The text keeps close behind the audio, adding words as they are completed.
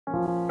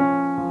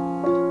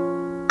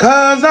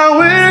'Cause I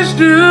wished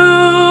you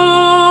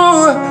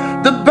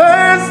the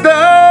best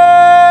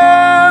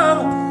of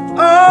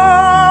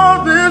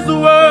all this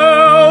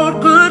world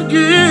could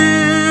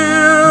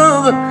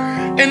give.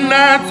 And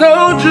I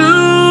told you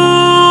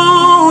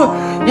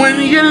when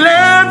you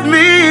left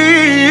me,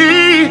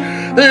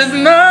 there's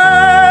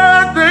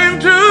nothing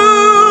to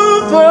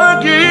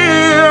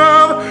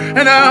forgive.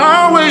 And I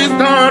always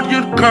thought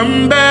you'd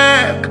come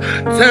back,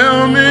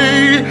 tell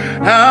me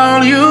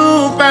how you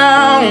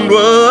found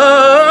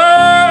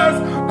was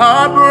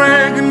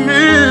heartbreak and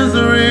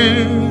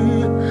misery.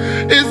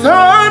 It's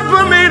hard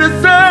for me to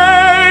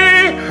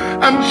say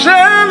I'm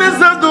jealous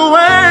of the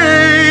way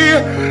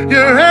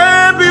you're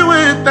happy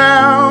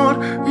without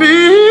me.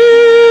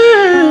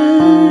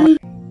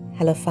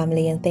 Hello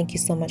family, and thank you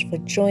so much for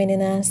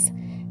joining us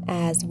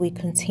as we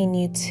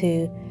continue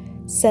to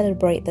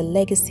celebrate the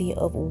legacy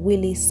of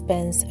Willie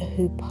Spence,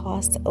 who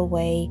passed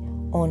away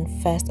on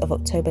 1st of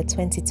October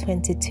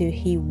 2022.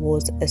 He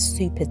was a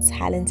super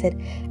talented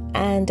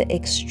and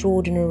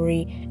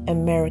extraordinary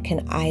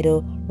American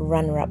Idol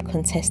runner-up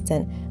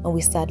contestant, and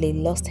we sadly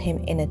lost him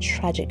in a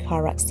tragic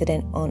car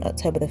accident on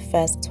October the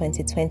 1st,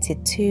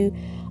 2022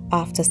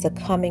 after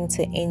succumbing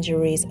to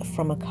injuries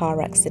from a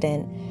car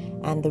accident.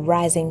 And the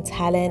rising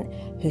talent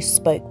who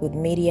spoke with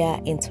media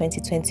in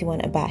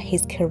 2021 about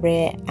his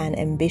career and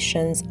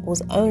ambitions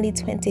was only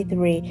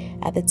 23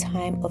 at the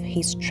time of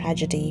his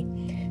tragedy.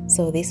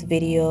 So this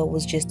video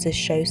was just to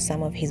show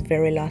some of his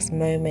very last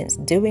moments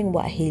doing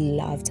what he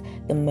loved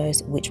the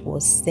most, which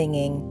was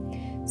singing.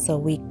 So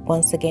we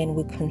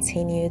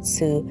continue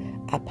to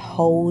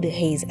uphold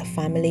his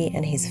family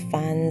and his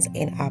fans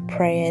in our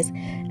prayers,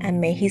 and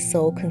may his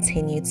soul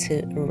continue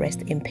to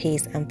rest in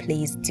peace. And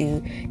please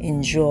do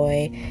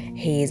enjoy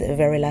his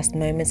very last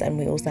moments. And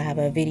we also have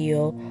a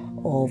video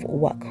of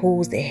what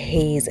caused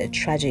his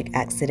tragic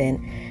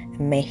accident.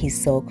 May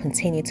his soul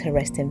continue to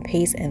rest in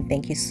peace, and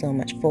thank you so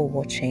much for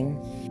watching.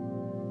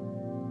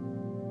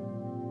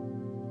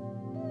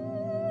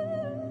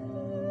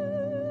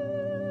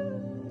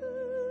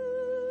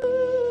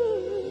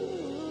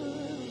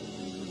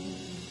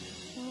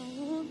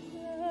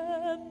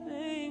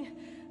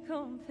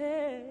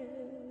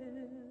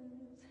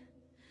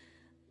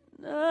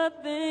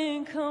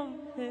 Nothing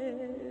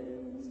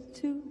compares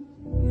to